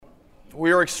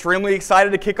We are extremely excited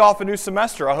to kick off a new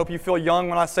semester. I hope you feel young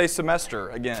when I say semester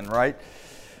again, right?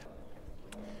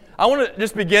 I want to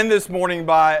just begin this morning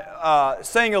by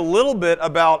saying a little bit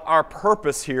about our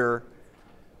purpose here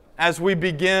as we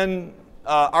begin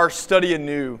our study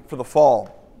anew for the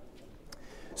fall.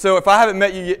 So if I haven't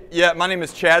met you yet, my name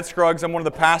is Chad Scruggs. I'm one of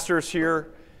the pastors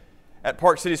here at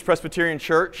Park Cities Presbyterian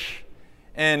Church.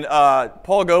 And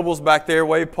Paul Goebel's back there.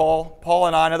 Wave, Paul. Paul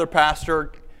and I, another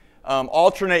pastor,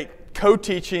 alternate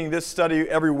co-teaching this study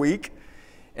every week.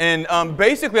 And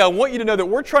basically, I want you to know that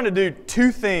we're trying to do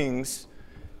two things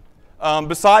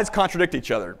besides contradict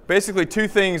each other. Basically, two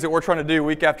things that we're trying to do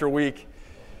week after week.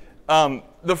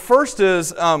 The first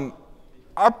is,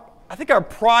 I think our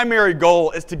primary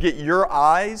goal is to get your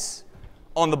eyes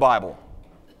on the Bible.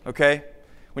 Okay?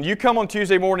 When you come on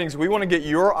Tuesday mornings, we want to get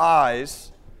your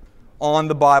eyes on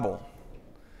the Bible.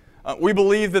 We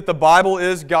believe that the Bible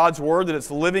is God's Word, that it's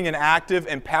living and active,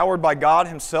 empowered by God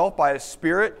Himself, by His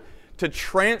Spirit, to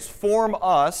transform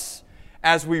us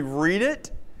as we read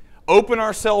it, open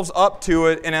ourselves up to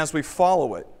it, and as we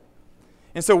follow it.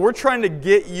 And so we're trying to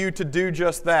get you to do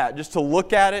just that, just to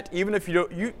look at it, even if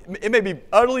it may be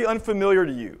utterly unfamiliar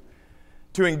to you,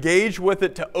 to engage with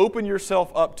it, to open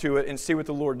yourself up to it and see what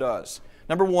the Lord does.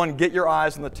 Number one, get your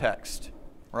eyes on the text,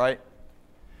 right?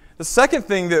 The second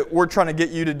thing that we're trying to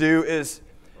get you to do is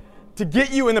to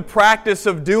get you in the practice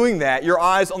of doing that, your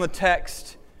eyes on the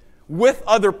text, with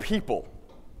other people,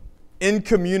 in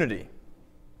community.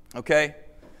 Okay?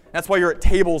 That's why you're at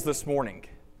tables this morning.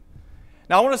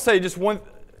 Now I want to say just one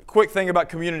quick thing about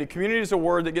community. Community is a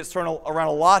word that gets thrown around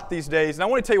a lot these days, and I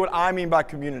want to tell you what I mean by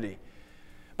community.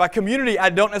 By community, I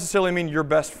don't necessarily mean your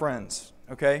best friends,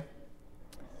 okay?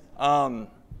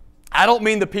 I don't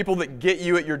mean the people that get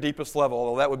you at your deepest level,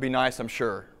 although that would be nice, I'm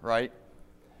sure, right?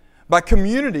 By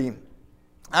community,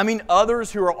 I mean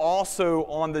others who are also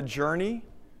on the journey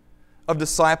of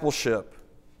discipleship,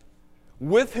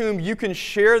 with whom you can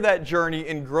share that journey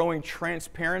in growing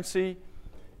transparency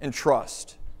and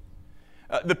trust.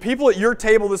 The people at your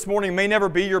table this morning may never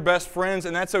be your best friends,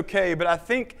 and that's okay, but I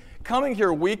think coming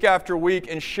here week after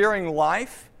week and sharing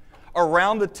life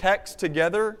around the text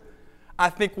together, I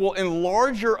think will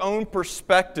enlarge your own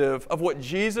perspective of what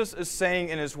Jesus is saying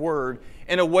in His Word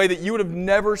in a way that you would have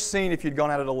never seen if you'd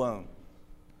gone at it alone.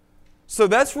 So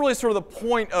that's really sort of the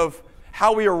point of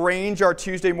how we arrange our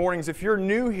Tuesday mornings. If you're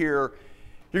new here,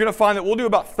 you're going to find that we'll do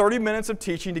about 30 minutes of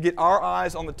teaching to get our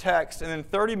eyes on the text, and then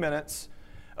 30 minutes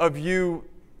of you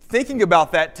thinking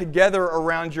about that together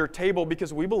around your table,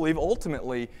 because we believe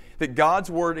ultimately that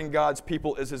God's Word and God's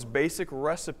people is His basic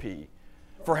recipe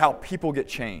for how people get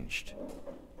changed.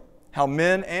 How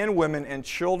men and women and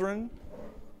children,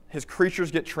 His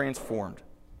creatures, get transformed.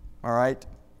 All right?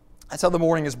 That's how the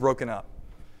morning is broken up.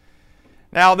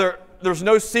 Now, there's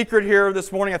no secret here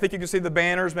this morning. I think you can see the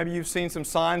banners. Maybe you've seen some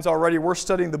signs already. We're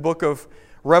studying the book of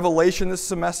Revelation this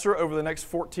semester over the next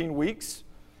 14 weeks.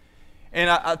 And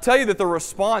I'll tell you that the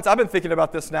response, I've been thinking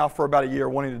about this now for about a year,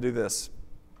 wanting to do this.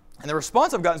 And the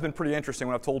response I've gotten has been pretty interesting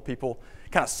when I've told people,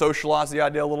 kind of socialize the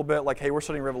idea a little bit, like, hey, we're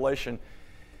studying Revelation.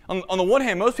 On the one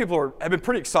hand, most people have been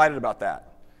pretty excited about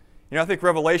that. You know, I think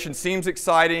Revelation seems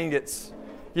exciting. It's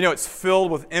filled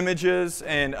with images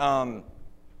and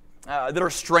that are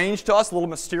strange to us, a little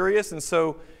mysterious. And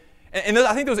so, and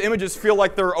I think those images feel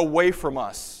like they're away from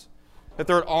us, that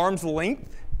they're at arm's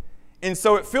length. And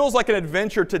so it feels like an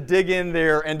adventure to dig in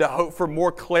there and to hope for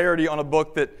more clarity on a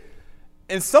book that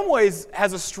in some ways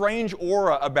has a strange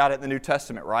aura about it in the New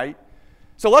Testament, right?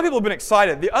 So a lot of people have been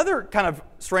excited. The other kind of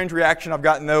strange reaction I've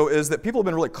gotten, though, is that people have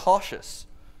been really cautious.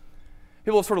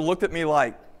 People have sort of looked at me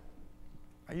like,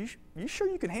 are you sure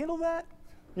you can handle that?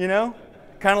 You know?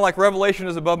 Kind of like Revelation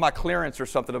is above my clearance or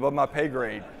something, above my pay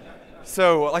grade.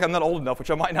 So, like I'm not old enough,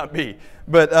 which I might not be.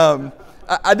 But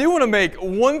I do want to make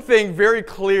one thing very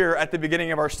clear at the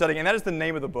beginning of our study, and that is the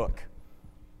name of the book.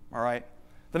 All right?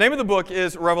 The name of the book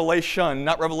is Revelation,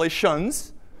 not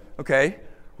Revelations. Okay?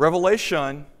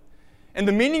 Revelation. And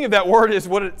the meaning of that word is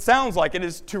what it sounds like. It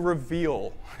is to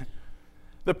reveal.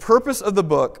 The purpose of the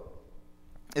book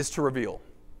is to reveal,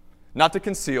 not to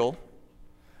conceal.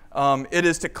 It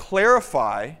is to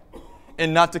clarify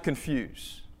and not to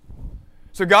confuse.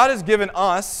 So God has given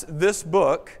us this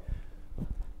book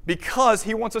because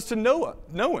He wants us to know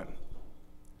Him.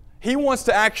 He wants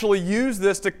to actually use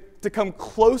this to come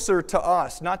closer to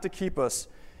us, not to keep us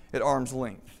at arm's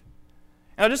length.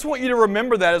 And I just want you to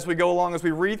remember that as we go along, as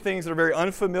we read things that are very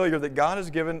unfamiliar, that God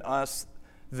has given us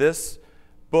this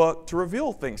book to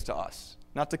reveal things to us,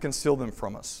 not to conceal them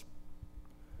from us.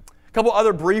 A couple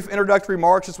other brief introductory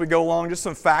remarks as we go along, just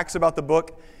some facts about the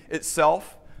book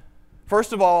itself.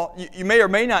 First of all, you may or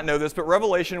may not know this, but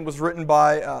Revelation was written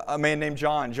by a man named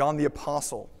John, John the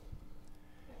Apostle.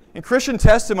 And Christian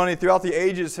testimony throughout the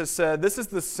ages has said this is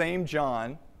the same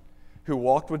John who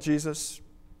walked with Jesus,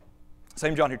 the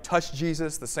same John who touched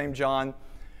Jesus, the same John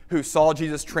who saw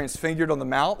Jesus transfigured on the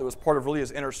mount. It was part of really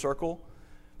his inner circle.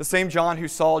 The same John who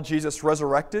saw Jesus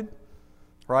resurrected,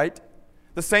 right?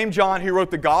 The same John who wrote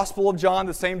the Gospel of John,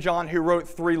 the same John who wrote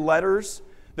 3 letters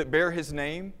that bear his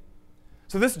name.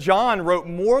 So this John wrote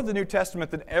more of the New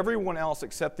Testament than everyone else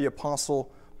except the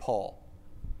Apostle Paul.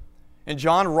 And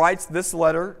John writes this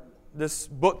letter, this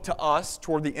book to us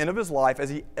toward the end of his life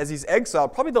as he's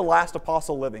exiled, probably the last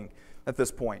apostle living at this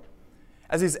point,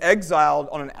 as he's exiled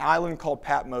on an island called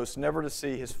Patmos, never to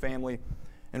see his family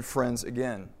and friends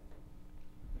again.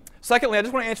 Secondly, I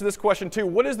just want to answer this question too.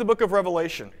 What is the book of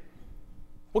Revelation?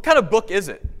 What kind of book is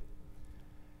it?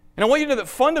 And I want you to know that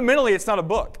fundamentally it's not a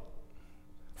book.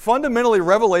 Fundamentally,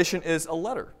 Revelation is a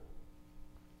letter.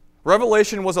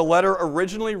 Revelation was a letter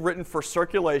originally written for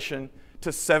circulation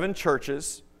to 7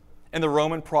 churches in the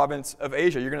Roman province of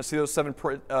Asia. You're going to see those 7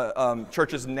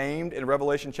 churches named in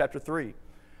Revelation chapter 3.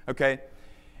 Okay?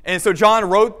 And so John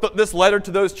wrote this letter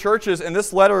to those churches, and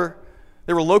this letter,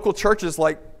 there were local churches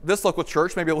like this local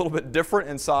church, maybe a little bit different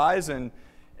in size and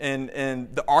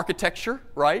the architecture,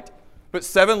 right? But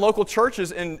 7 local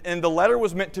churches, and the letter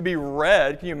was meant to be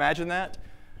read. Can you imagine that?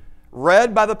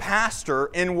 Read by the pastor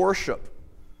in worship.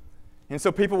 And so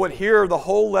people would hear the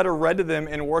whole letter read to them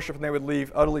in worship, and they would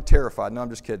leave utterly terrified. No, I'm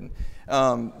just kidding.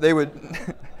 They would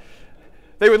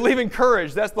they would leave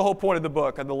encouraged. That's the whole point of the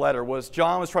book, of the letter, was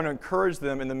John was trying to encourage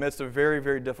them in the midst of very,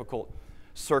 very difficult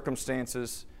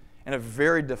circumstances and a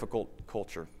very difficult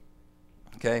culture.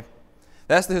 Okay?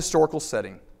 That's the historical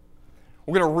setting.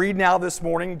 We're going to read now this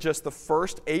morning just the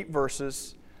first 8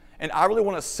 verses, and I really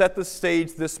want to set the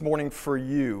stage this morning for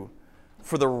you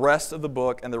for the rest of the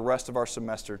book and the rest of our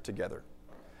semester together.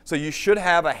 So you should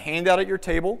have a handout at your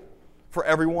table for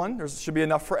everyone. There should be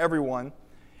enough for everyone.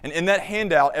 And in that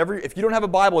handout, if you don't have a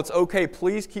Bible, it's okay.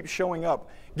 Please keep showing up.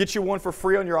 Get you one for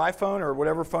free on your iPhone or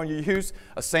whatever phone you use.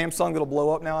 A Samsung that'll blow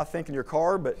up now, I think, in your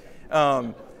car. But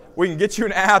we can get you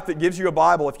an app that gives you a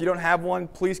Bible. If you don't have one,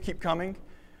 please keep coming.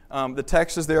 The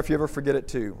text is there if you ever forget it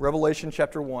too. Revelation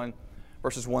chapter 1,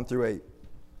 verses 1 through 8.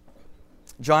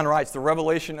 John writes, the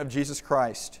revelation of Jesus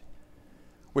Christ,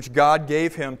 which God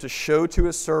gave him to show to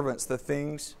his servants the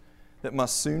things that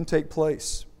must soon take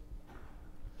place.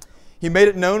 He made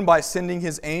it known by sending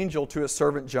his angel to his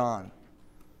servant John,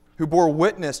 who bore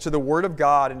witness to the word of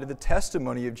God and to the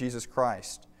testimony of Jesus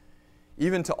Christ,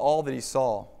 even to all that he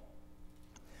saw.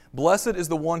 Blessed is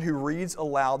the one who reads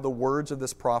aloud the words of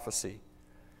this prophecy,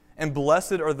 and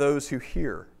blessed are those who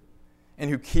hear and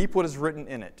who keep what is written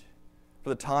in it, for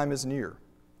the time is near.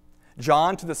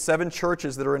 John, to the 7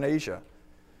 churches that are in Asia,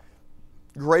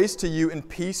 grace to you and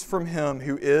peace from him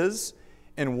who is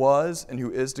and was and who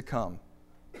is to come,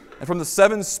 and from the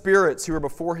 7 spirits who are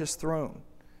before his throne,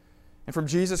 and from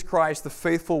Jesus Christ, the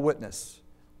faithful witness,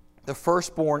 the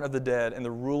firstborn of the dead and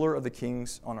the ruler of the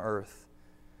kings on earth.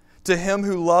 To him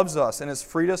who loves us and has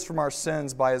freed us from our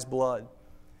sins by his blood,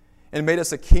 and made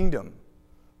us a kingdom,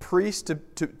 priest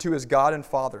to his God and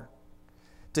Father.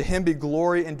 To him be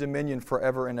glory and dominion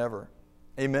forever and ever.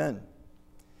 Amen.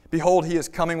 Behold, he is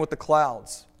coming with the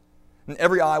clouds, and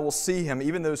every eye will see him,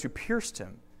 even those who pierced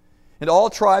him. And all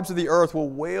tribes of the earth will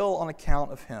wail on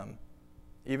account of him.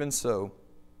 Even so,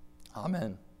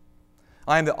 amen.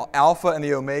 I am the Alpha and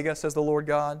the Omega, says the Lord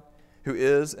God, who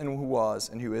is and who was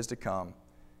and who is to come,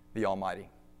 the Almighty.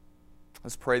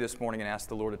 Let's pray this morning and ask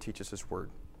the Lord to teach us his word.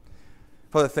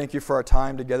 Father, thank you for our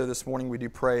time together this morning. We do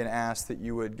pray and ask that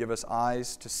you would give us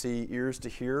eyes to see, ears to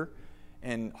hear,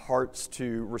 and hearts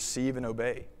to receive and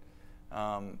obey.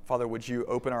 Father, would you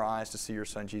open our eyes to see your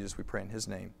Son, Jesus, we pray in his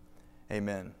name.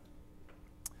 Amen.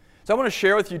 So I want to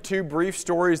share with you 2 brief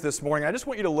stories this morning. I just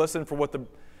want you to listen for what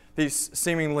these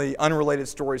seemingly unrelated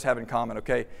stories have in common,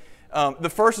 okay? The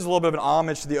first is a little bit of an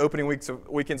homage to the opening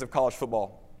weekends of college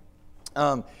football.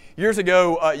 Years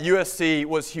ago, USC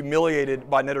was humiliated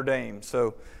by Notre Dame.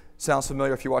 So, sounds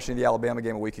familiar if you're watching the Alabama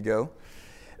game a week ago.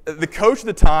 The coach at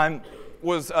the time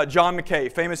was John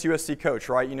McKay, famous USC coach,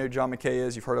 right? You know who John McKay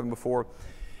is. You've heard of him before.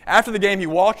 After the game, he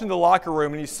walked into the locker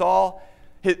room and he saw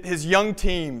his young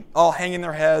team all hanging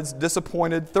their heads,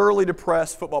 disappointed, thoroughly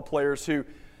depressed football players who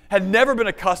had never been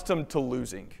accustomed to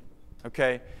losing,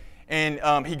 okay?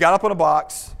 And he got up on a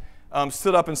box,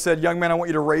 stood up and said, young man, I want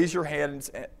you to raise your heads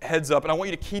up, and I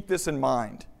want you to keep this in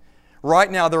mind. Right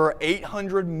now, there are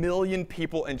 800 million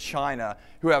people in China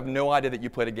who have no idea that you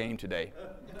played a game today.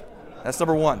 That's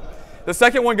number one. The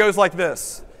second one goes like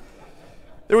this.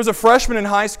 There was a freshman in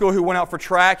high school who went out for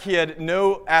track. He had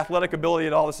no athletic ability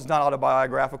at all. This is not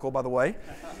autobiographical, by the way.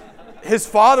 His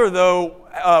father, though,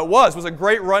 was a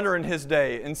great runner in his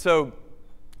day. And so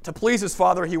to please his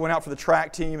father, he went out for the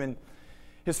track team. And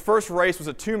his first race was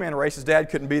a two-man race. His dad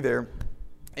couldn't be there,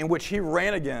 in which he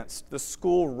ran against the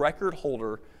school record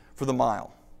holder for the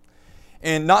mile.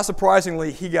 And not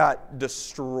surprisingly, he got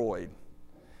destroyed.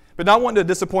 But not wanting to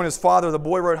disappoint his father, the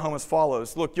boy wrote home as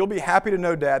follows: "Look, you'll be happy to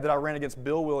know, Dad, that I ran against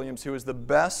Bill Williams, who is the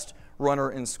best runner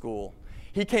in school.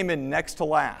 He came in next to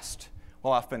last,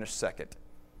 while I finished second."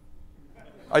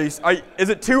 Is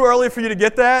it too early for you to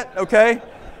get that? Okay.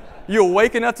 You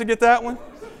awake enough to get that one?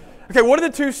 Okay, what do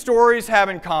the two stories have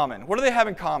in common? What do they have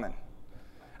in common?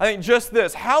 I think just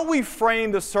this: how we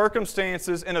frame the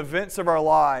circumstances and events of our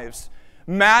lives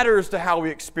matters to how we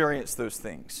experience those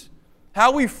things.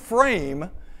 How we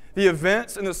frame the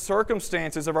events and the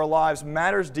circumstances of our lives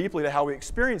matters deeply to how we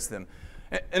experience them.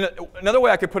 And another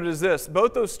way I could put it is this: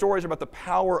 both those stories are about the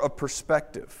power of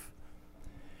perspective.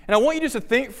 And I want you just to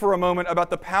think for a moment about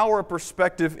the power of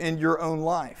perspective in your own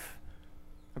life.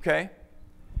 Okay?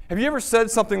 Have you ever said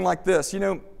something like this?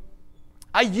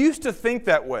 I used to think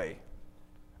that way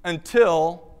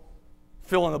until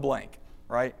fill in the blank,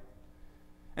 right?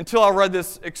 Until I read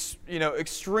this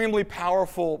extremely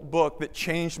powerful book that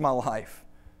changed my life.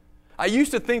 I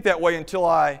used to think that way until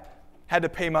I had to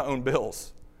pay my own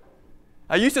bills.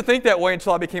 I used to think that way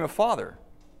until I became a father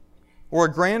or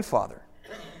a grandfather.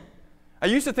 I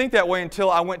used to think that way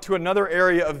until I went to another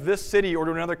area of this city or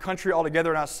to another country altogether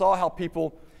and I saw how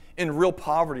people in real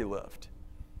poverty lived.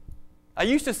 I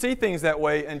used to see things that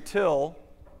way until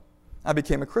I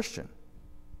became a Christian.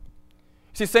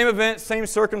 See, same events, same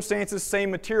circumstances,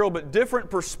 same material, but different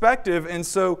perspective, and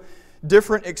so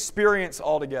different experience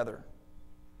altogether.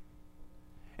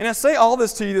 And I say all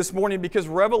this to you this morning because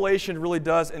Revelation really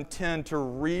does intend to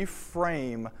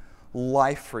reframe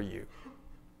life for you.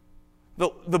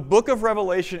 The book of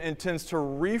Revelation intends to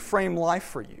reframe life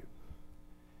for you,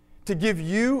 to give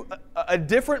you a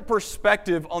different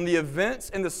perspective on the events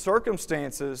and the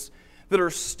circumstances that are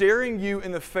staring you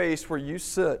in the face where you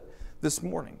sit this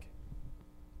morning.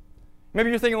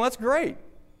 Maybe you're thinking, well, that's great.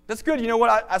 That's good. You know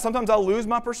what? Sometimes I lose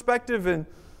my perspective and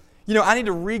I need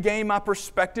to regain my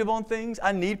perspective on things.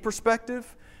 I need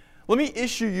perspective. Let me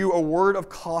issue you a word of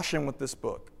caution with this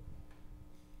book.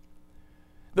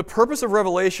 The purpose of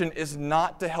Revelation is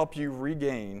not to help you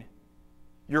regain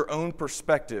your own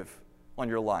perspective on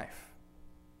your life.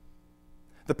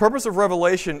 The purpose of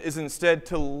Revelation is instead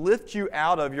to lift you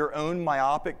out of your own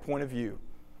myopic point of view,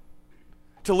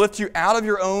 to lift you out of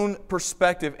your own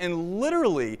perspective and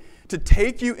literally to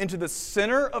take you into the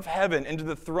center of heaven, into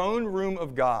the throne room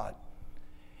of God,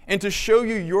 and to show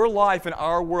you your life in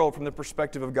our world from the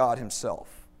perspective of God Himself.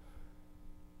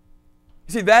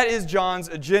 You see, that is John's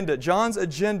agenda. John's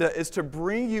agenda is to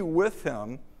bring you with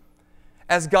him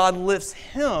as God lifts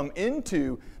him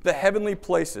into the heavenly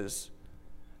places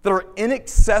that are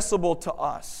inaccessible to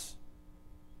us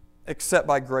except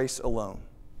by grace alone.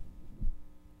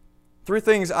 Three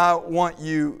things I want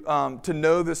you to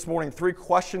know this morning, three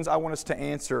questions I want us to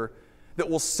answer that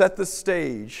will set the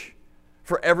stage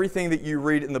for everything that you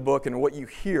read in the book and what you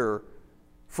hear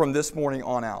from this morning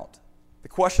on out. The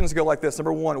questions go like this.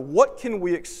 Number one, what can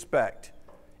we expect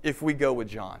if we go with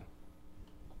John?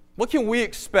 What can we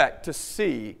expect to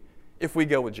see if we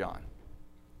go with John?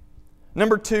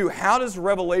 Number two, how does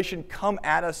Revelation come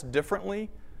at us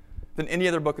differently than any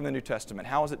other book in the New Testament?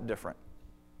 How is it different?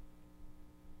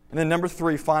 And then number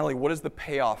three, finally, what is the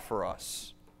payoff for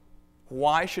us?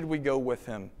 Why should we go with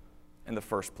him in the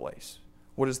first place?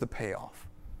 What is the payoff?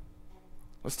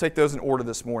 Let's take those in order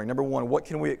this morning. Number one, what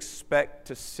can we expect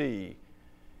to see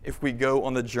if we go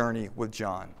on the journey with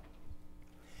John?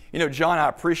 John, I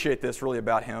appreciate this really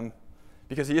about him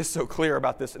because he is so clear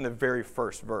about this in the very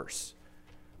first verse.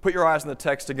 Put your eyes on the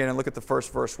text again and look at the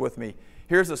first verse with me.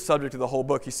 Here's the subject of the whole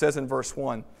book. He says in verse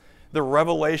 1, the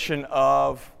revelation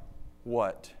of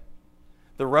what?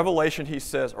 The revelation, he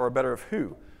says, or better of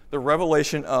who? The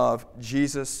revelation of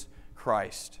Jesus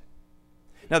Christ.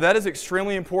 Now that is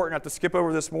extremely important not to skip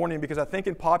over this morning because I think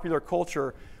in popular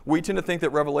culture, we tend to think that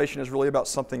Revelation is really about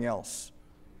something else.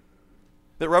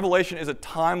 That Revelation is a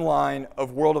timeline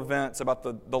of world events about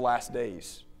the last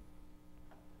days.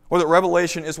 Or that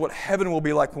Revelation is what heaven will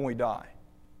be like when we die.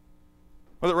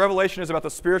 Or that Revelation is about the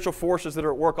spiritual forces that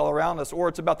are at work all around us. Or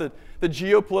it's about the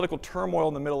geopolitical turmoil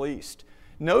in the Middle East.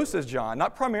 No, says John,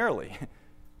 not primarily.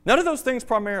 None of those things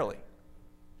primarily.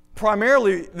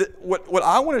 Primarily, what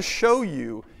I want to show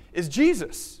you is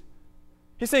Jesus.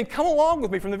 He's saying, come along with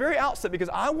me from the very outset because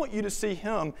I want you to see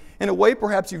him in a way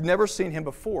perhaps you've never seen him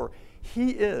before.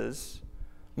 He is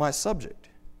my subject.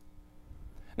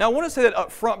 Now, I want to say that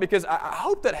up front because I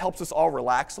hope that helps us all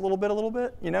relax a little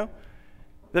bit, you know?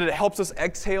 That it helps us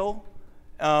exhale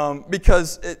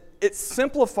because it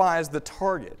simplifies the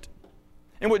target.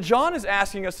 And what John is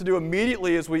asking us to do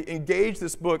immediately as we engage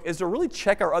this book is to really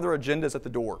check our other agendas at the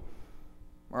door.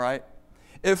 All right?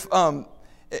 Now,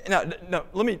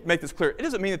 let me make this clear. It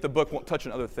doesn't mean that the book won't touch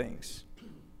on other things.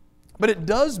 But it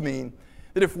does mean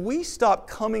that if we stop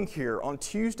coming here on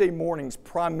Tuesday mornings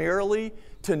primarily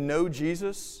to know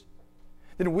Jesus,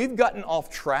 then we've gotten off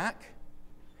track,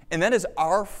 and that is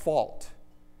our fault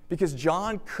because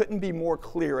John couldn't be more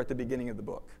clear at the beginning of the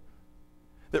book.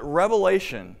 That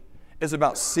Revelation is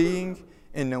about seeing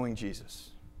and knowing Jesus.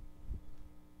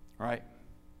 Right?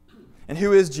 And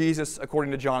who is Jesus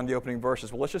according to John in the opening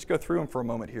verses? Well, let's just go through them for a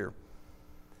moment here.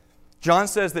 John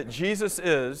says that Jesus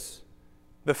is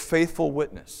the faithful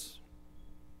witness.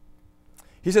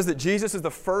 He says that Jesus is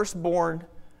the firstborn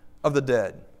of the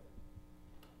dead.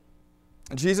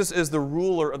 Jesus is the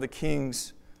ruler of the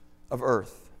kings of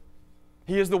earth.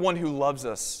 He is the one who loves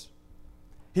us.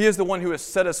 He is the one who has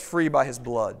set us free by His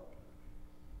blood.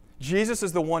 Jesus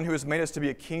is the one who has made us to be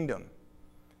a kingdom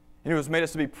and who has made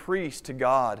us to be priests to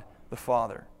God the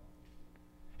Father.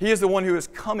 He is the one who is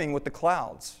coming with the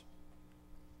clouds.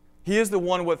 He is the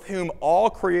one with whom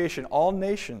all creation, all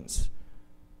nations,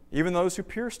 even those who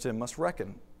pierced Him, must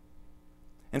reckon.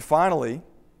 And finally,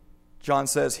 John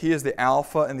says He is the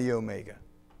Alpha and the Omega.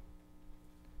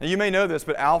 Now you may know this,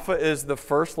 but Alpha is the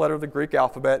first letter of the Greek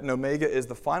alphabet and Omega is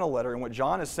the final letter. And what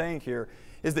John is saying here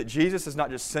is that Jesus is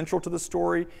not just central to the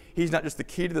story. He's not just the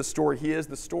key to the story. He is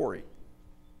the story.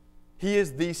 He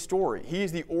is the story. He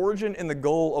is the origin and the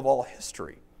goal of all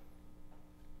history.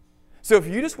 So if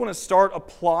you just want to start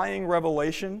applying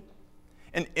Revelation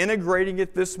and integrating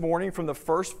it this morning from the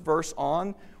first verse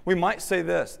on, we might say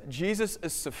this: Jesus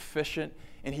is sufficient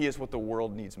and He is what the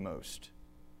world needs most.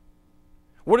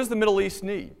 What does the Middle East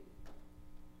need?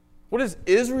 What does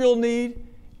Israel need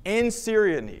and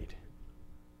Syria need?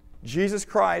 Jesus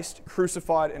Christ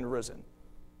crucified and risen.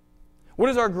 What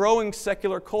does our growing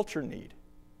secular culture need?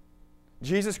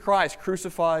 Jesus Christ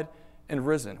crucified and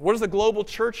risen. What does the global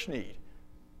church need?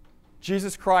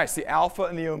 Jesus Christ, the Alpha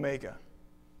and the Omega.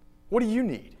 What do you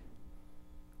need?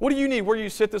 What do you need where you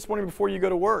sit this morning before you go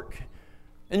to work?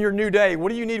 In your new day,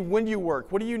 what do you need when you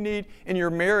work? What do you need in your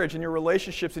marriage, in your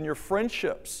relationships, in your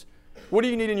friendships? What do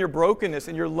you need in your brokenness,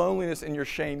 in your loneliness, in your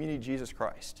shame? You need Jesus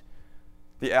Christ,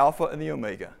 the Alpha and the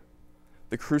Omega,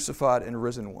 the crucified and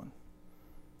risen one.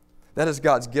 That is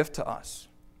God's gift to us.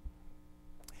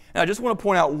 And I just want to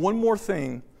point out one more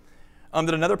thing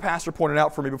that another pastor pointed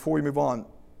out for me before we move on.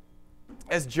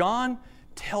 As John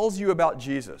tells you about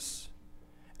Jesus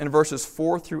in verses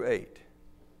 4 through 8,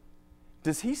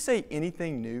 does he say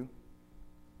anything new?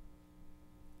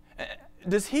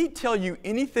 Does he tell you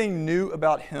anything new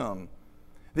about Him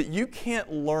that you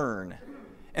can't learn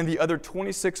in the other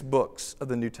 26 books of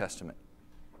the New Testament?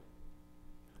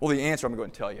 Well, the answer I'm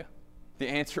going to tell you. The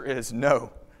answer is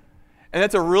no. And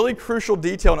that's a really crucial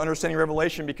detail in understanding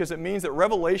Revelation because it means that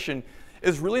Revelation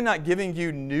is really not giving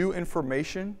you new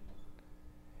information.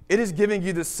 It is giving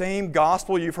you the same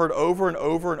gospel you've heard over and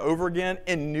over and over again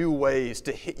in new ways,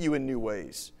 to hit you in new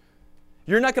ways.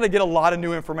 You're not going to get a lot of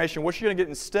new information. What you're going to get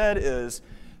instead is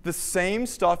the same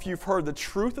stuff you've heard, the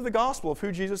truth of the gospel of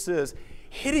who Jesus is,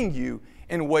 hitting you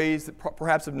in ways that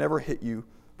perhaps have never hit you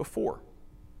before.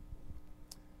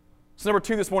 So number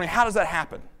 2 this morning, how does that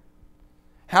happen?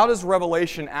 How does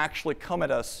Revelation actually come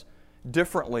at us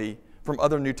differently from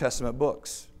other New Testament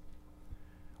books?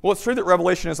 Well, it's true that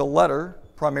Revelation is a letter,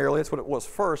 primarily. That's what it was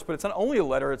first. But it's not only a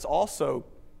letter, it's also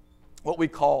what we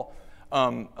call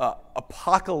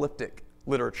apocalyptic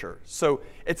literature. So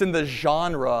it's in the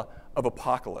genre of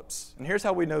apocalypse. And here's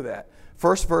how we know that.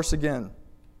 First verse again.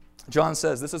 John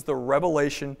says, this is the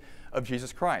revelation of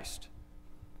Jesus Christ.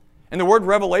 And the word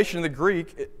revelation in the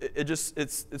Greek,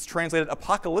 it's translated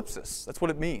apocalypsis. That's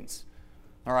what it means.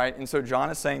 All right? And so John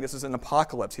is saying this is an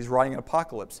apocalypse. He's writing an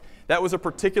apocalypse. That was a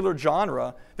particular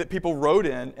genre that people wrote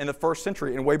in the first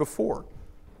century and way before.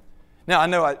 Now, I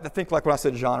know, I think like when I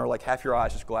said genre, like half your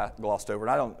eyes just glossed over.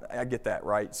 And I get that,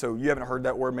 right? So you haven't heard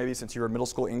that word maybe since you were in middle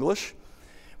school English.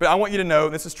 But I want you to know,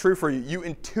 this is true for you, you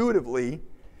intuitively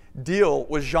deal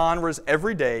with genres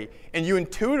every day, and you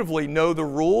intuitively know the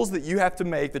rules that you have to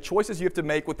make, the choices you have to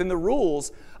make within the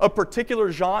rules of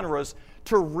particular genres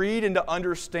to read and to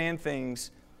understand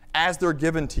things as they're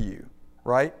given to you,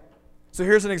 right? So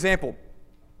here's an example.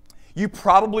 You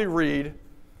probably read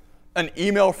an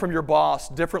email from your boss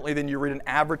differently than you read an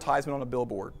advertisement on a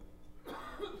billboard.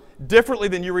 differently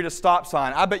than you read a stop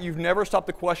sign. I bet you've never stopped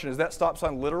the question, is that stop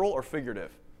sign literal or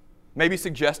figurative? Maybe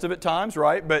suggestive at times,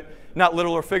 right? But not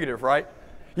literal or figurative, right?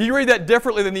 You read that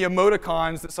differently than the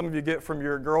emoticons that some of you get from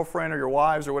your girlfriend or your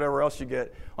wives or whatever else you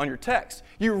get on your text.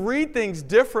 You read things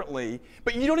differently,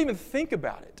 but you don't even think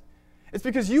about it. It's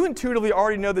because you intuitively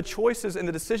already know the choices and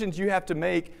the decisions you have to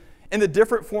make and the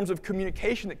different forms of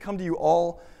communication that come to you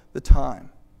all the time.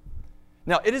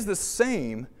 Now, it is the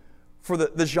same for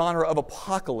the genre of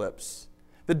apocalypse.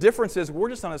 The difference is we're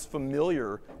just not as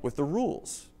familiar with the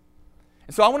rules.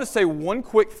 And so I want to say one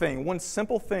quick thing, one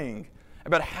simple thing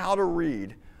about how to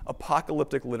read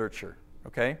apocalyptic literature,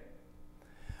 okay?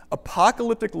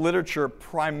 Apocalyptic literature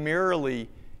primarily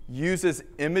uses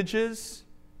images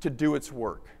to do its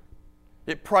work.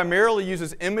 It primarily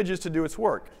uses images to do its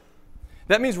work.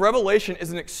 That means Revelation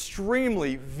is an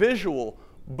extremely visual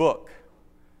book.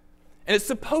 And it's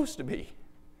supposed to be.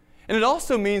 And it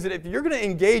also means that if we're going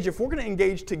to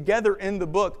engage together in the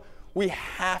book, we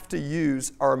have to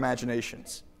use our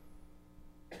imaginations.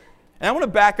 And I want to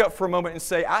back up for a moment and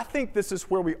say, I think this is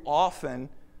where we often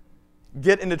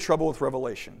get into trouble with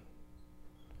Revelation.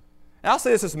 And I'll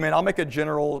say this as men. I'll make a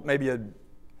general, maybe a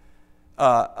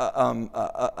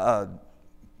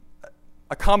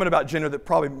comment about gender that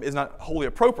probably is not wholly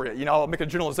appropriate. You know, I'll make a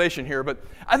generalization here. But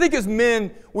I think as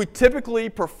men, we typically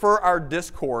prefer our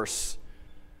discourse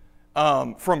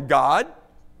from God,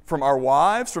 from our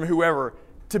wives, from whoever,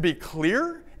 to be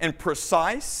clear and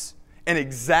precise and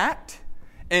exact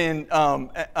and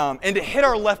to hit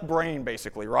our left brain,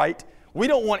 basically, right? We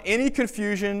don't want any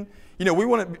confusion. You know, we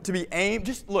want it to be aimed.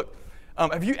 Just look,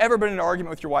 have you ever been in an argument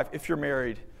with your wife, if you're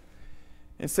married,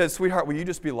 and said, sweetheart, will you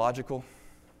just be logical?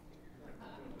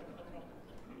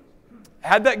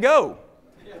 How'd that go?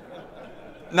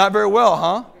 Not very well,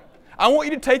 huh? I want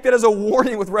you to take that as a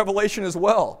warning with Revelation as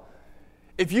well.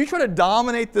 If you try to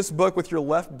dominate this book with your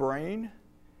left brain,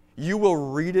 you will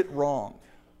read it wrong.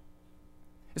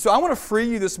 So I want to free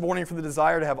you this morning from the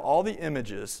desire to have all the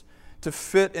images to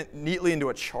fit neatly into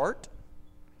a chart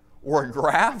or a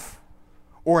graph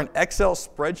or an Excel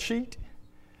spreadsheet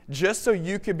just so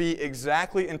you could be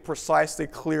exactly and precisely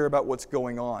clear about what's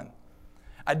going on.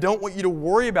 I don't want you to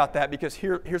worry about that because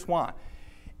here's why.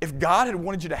 If God had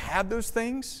wanted you to have those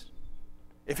things,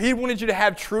 if He wanted you to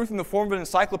have truth in the form of an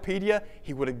encyclopedia,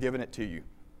 He would have given it to you.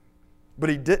 But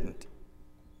He didn't.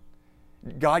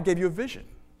 God gave you a vision.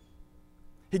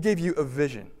 He gave you a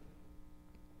vision.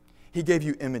 He gave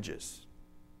you images.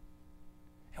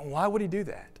 And why would He do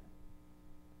that?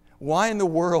 Why in the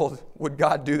world would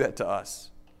God do that to us?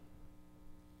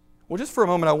 Well, just for a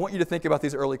moment, I want you to think about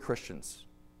these early Christians.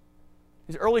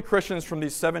 These early Christians from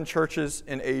these 7 churches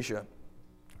in Asia.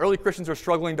 Early Christians are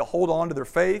struggling to hold on to their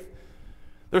faith.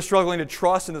 They're struggling to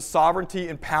trust in the sovereignty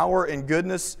and power and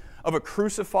goodness of a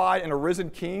crucified and a risen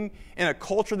King in a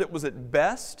culture that was at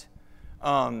best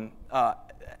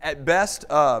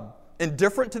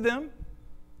indifferent to them,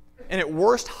 and at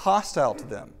worst hostile to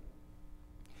them.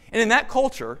 And in that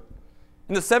culture,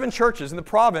 in the 7 churches in the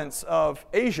province of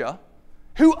Asia,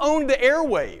 who owned the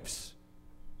airwaves?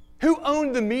 Who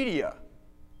owned the media?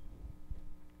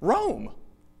 Rome.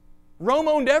 Rome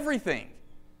owned everything.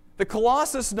 The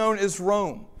Colossus known as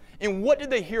Rome. And what did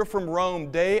they hear from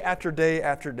Rome day after day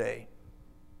after day?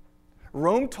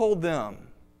 Rome told them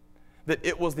that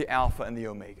it was the Alpha and the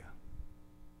Omega.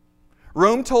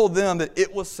 Rome told them that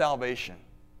it was salvation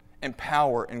and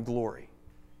power and glory.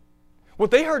 What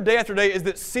they heard day after day is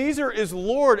that Caesar is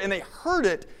Lord, and they heard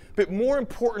it, but more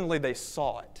importantly, they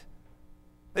saw it.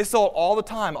 They saw it all the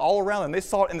time, all around them. They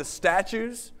saw it in the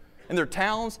statues in their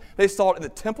towns. They saw it in the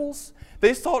temples.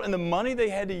 They saw it in the money they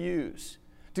had to use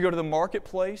to go to the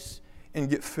marketplace and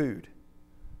get food.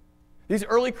 These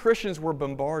early Christians were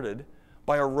bombarded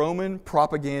by a Roman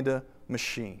propaganda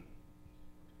machine.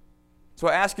 So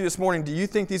I ask you this morning, do you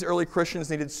think these early Christians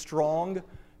needed strong,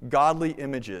 godly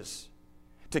images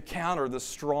to counter the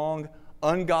strong,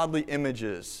 ungodly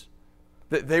images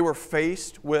that they were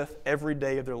faced with every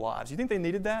day of their lives? Do you think they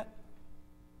needed that?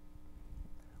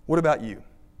 What about you?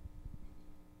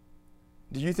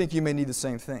 Do you think you may need the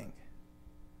same thing?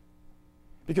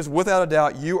 Because without a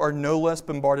doubt, you are no less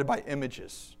bombarded by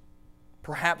images.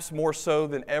 Perhaps more so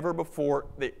than ever before.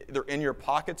 They're in your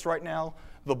pockets right now.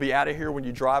 They'll be out of here when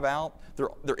you drive out.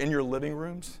 They're in your living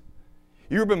rooms.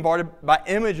 You're bombarded by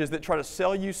images that try to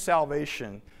sell you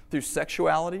salvation through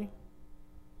sexuality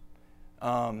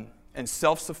and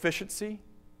self-sufficiency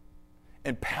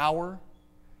and power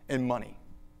and money.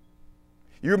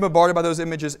 You're bombarded by those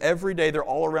images every day. They're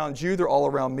all around you. They're all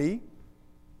around me.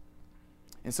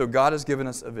 And so God has given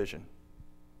us a vision.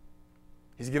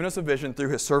 He's given us a vision through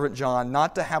his servant John,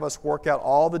 not to have us work out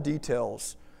all the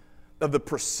details of the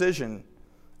precision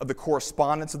of the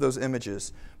correspondence of those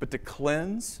images, but to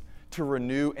cleanse, to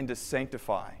renew, and to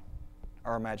sanctify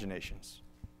our imaginations.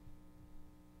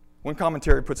 One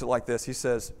commentary puts it like this. He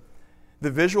says, the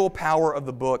visual power of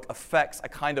the book affects a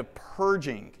kind of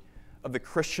purging of the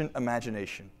Christian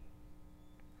imagination,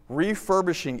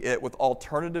 refurbishing it with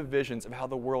alternative visions of how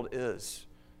the world is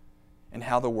and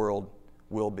how the world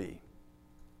will be.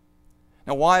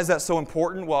 Now, why is that so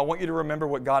important? Well, I want you to remember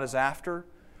what God is after.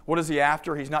 What is He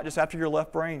after? He's not just after your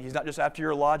left brain. He's not just after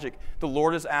your logic. The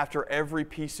Lord is after every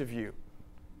piece of you.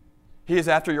 He is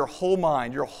after your whole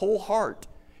mind, your whole heart,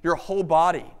 your whole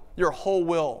body, your whole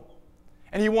will.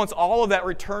 And He wants all of that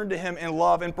returned to Him in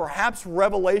love. And perhaps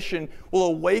revelation will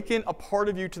awaken a part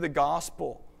of you to the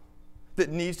gospel that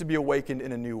needs to be awakened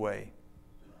in a new way.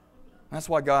 That's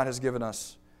why God has given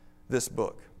us this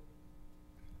book.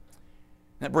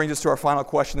 That brings us to our final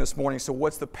question this morning. So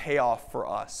what's the payoff for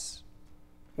us?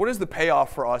 What is the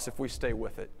payoff for us if we stay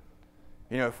with it?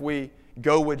 If we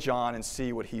go with John and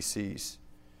see what he sees.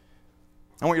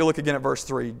 I want you to look again at verse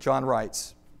 3. John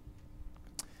writes,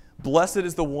 "Blessed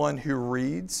is the one who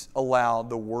reads aloud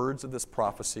the words of this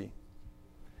prophecy.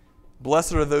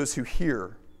 Blessed are those who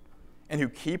hear and who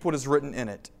keep what is written in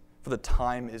it, for the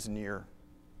time is near."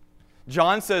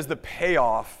 John says the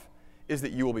payoff is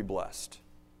that you will be blessed.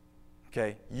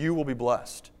 Okay? You will be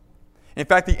blessed. In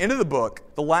fact, the end of the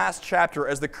book, the last chapter,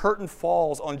 as the curtain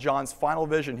falls on John's final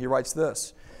vision, he writes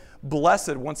this,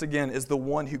 "Blessed," once again, "is the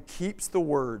one who keeps the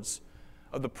words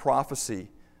of the prophecy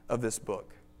of this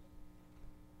book."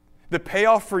 The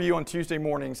payoff for you on Tuesday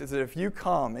mornings is that if you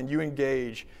come and you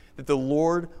engage, that the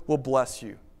Lord will bless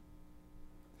you.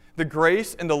 The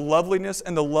grace and the loveliness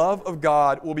and the love of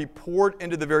God will be poured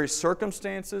into the very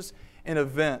circumstances and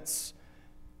events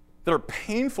that are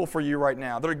painful for you right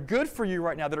now, that are good for you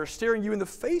right now, that are staring you in the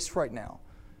face right now,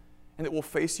 and that will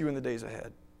face you in the days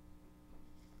ahead.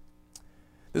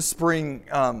 This spring,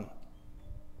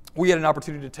 we had an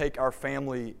opportunity to take our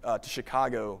family to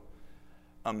Chicago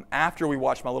after we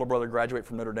watched my little brother graduate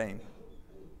from Notre Dame.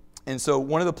 And so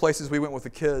one of the places we went with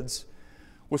the kids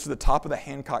was to the top of the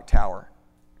Hancock Tower.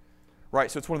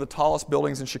 Right, so it's one of the tallest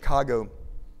buildings in Chicago,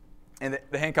 and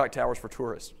the Hancock Tower is for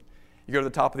tourists. You go to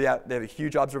the top of they have a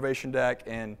huge observation deck,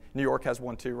 and New York has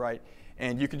one too, right?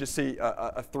 And you can just see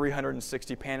a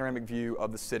 360 panoramic view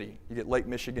of the city. You get Lake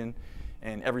Michigan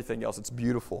and everything else. It's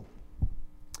beautiful.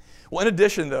 Well, in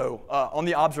addition, though, on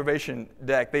the observation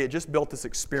deck, they had just built this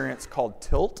experience called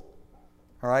Tilt,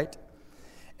 all right?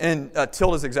 And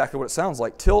Tilt is exactly what it sounds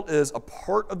like. Tilt is a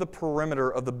part of the perimeter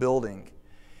of the building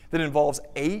that involves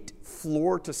 8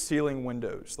 floor-to-ceiling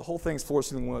windows. The whole thing's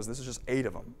floor-to-ceiling windows. This is just 8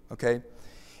 of them, okay?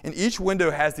 And each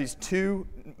window has these 2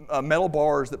 metal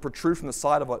bars that protrude from the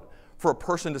side of it for a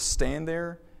person to stand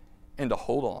there and to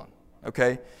hold on,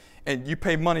 okay? And you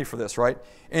pay money for this, right?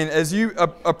 And as you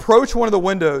approach one of the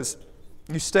windows,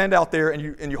 you stand out there and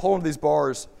you hold onto these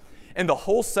bars, and the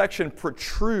whole section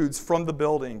protrudes from the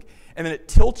building, and then it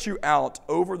tilts you out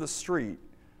over the street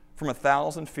from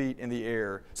 1,000 feet in the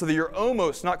air, so that you're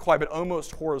almost, not quite, but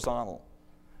almost horizontal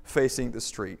facing the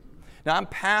street. Now, I'm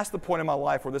past the point in my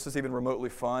life where this is even remotely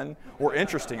fun or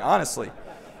interesting, honestly.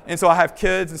 And so I have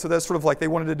kids, and so that's sort of like they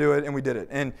wanted to do it, and we did it.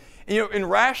 And and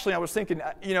rationally, I was thinking,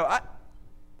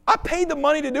 I paid the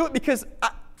money to do it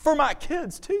for my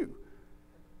kids too,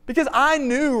 because I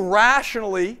knew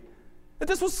rationally that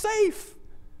this was safe.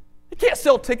 You can't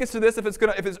sell tickets to this if there's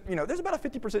about a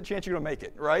 50% chance you're going to make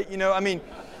it, right?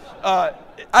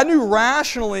 I knew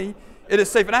rationally it is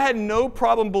safe, and I had no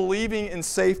problem believing in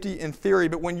safety in theory.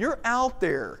 But when you're out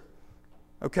there,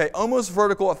 okay, almost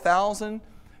vertical, 1,000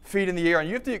 feet in the air, and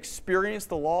you have to experience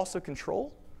the loss of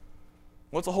control,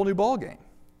 well, it's a whole new ballgame.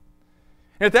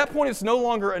 And at that point, it's no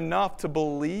longer enough to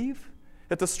believe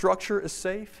that the structure is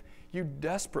safe. You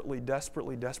desperately,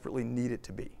 desperately, desperately need it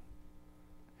to be.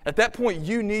 At that point,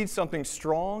 you need something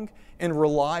strong and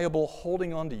reliable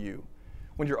holding on to you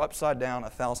when you're upside down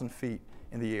 1,000 feet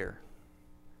in the air.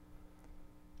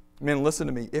 Men, listen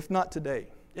to me. If not today,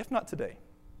 then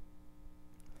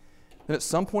at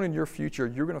some point in your future,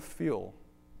 you're going to feel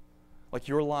like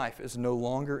your life is no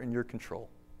longer in your control.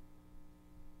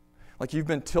 Like you've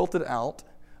been tilted out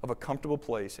of a comfortable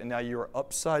place, and now you are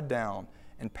upside down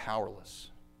and powerless.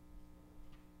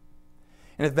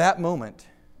 And at that moment,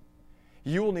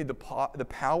 you will need the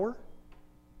power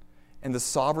and the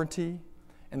sovereignty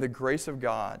and the grace of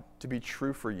God to be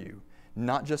true for you,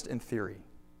 not just in theory.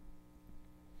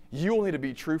 You will need to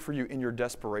be true for you in your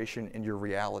desperation, in your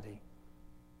reality.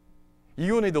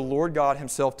 You will need the Lord God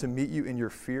Himself to meet you in your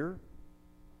fear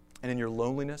and in your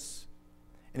loneliness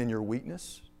and in your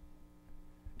weakness,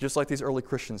 just like these early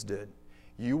Christians did,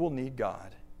 you will need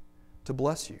God to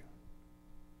bless you.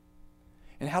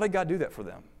 And how did God do that for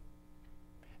them?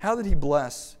 How did He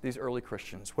bless these early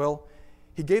Christians? Well,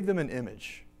 He gave them an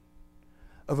image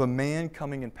of a man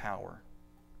coming in power,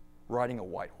 riding a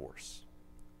white horse.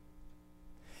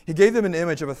 He gave them an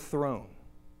image of a throne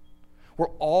where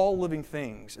all living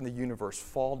things in the universe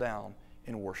fall down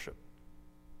in worship.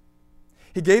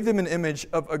 He gave them an image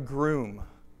of a groom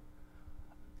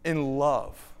in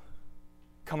love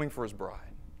coming for his bride.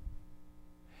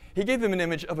 He gave them an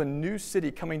image of a new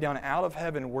city coming down out of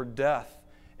heaven where death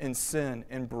and sin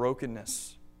and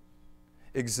brokenness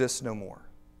exist no more.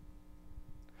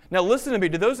 Now listen to me,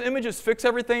 do those images fix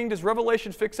everything? Does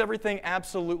Revelation fix everything?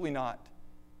 Absolutely not.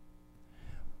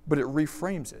 But it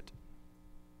reframes it.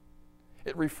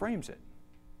 It reframes it.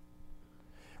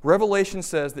 Revelation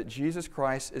says that Jesus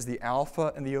Christ is the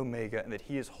Alpha and the Omega and that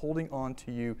He is holding on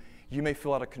to you. You may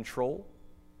feel out of control.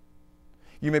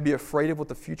 You may be afraid of what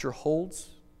the future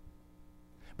holds.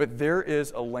 But there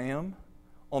is a Lamb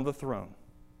on the throne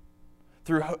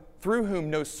through whom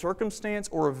no circumstance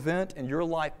or event in your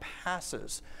life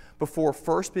passes before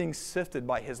first being sifted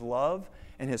by His love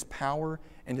and His power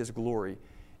and His glory.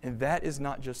 And that is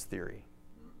not just theory.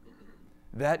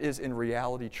 That is in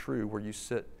reality true where you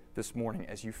sit this morning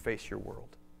as you face your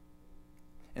world.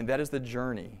 And that is the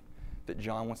journey that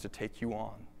John wants to take you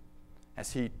on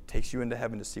as he takes you into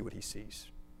heaven to see what he sees.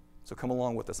 So come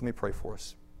along with us. Let me pray for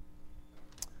us.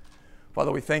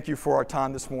 Father, we thank you for our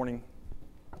time this morning.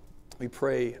 We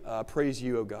praise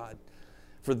you, O God,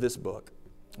 for this book.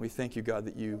 We thank you, God,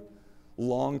 that you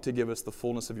long to give us the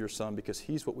fullness of your Son because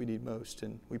He's what we need most,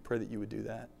 and we pray that you would do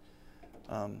that.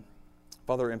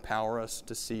 Father, empower us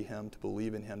to see Him, to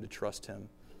believe in Him, to trust Him.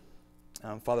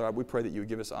 Father, we pray that you would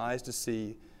give us eyes to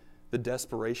see the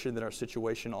desperation that our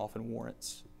situation often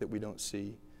warrants, that we don't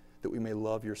see, that we may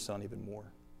love your Son even more.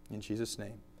 In Jesus'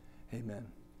 name, amen.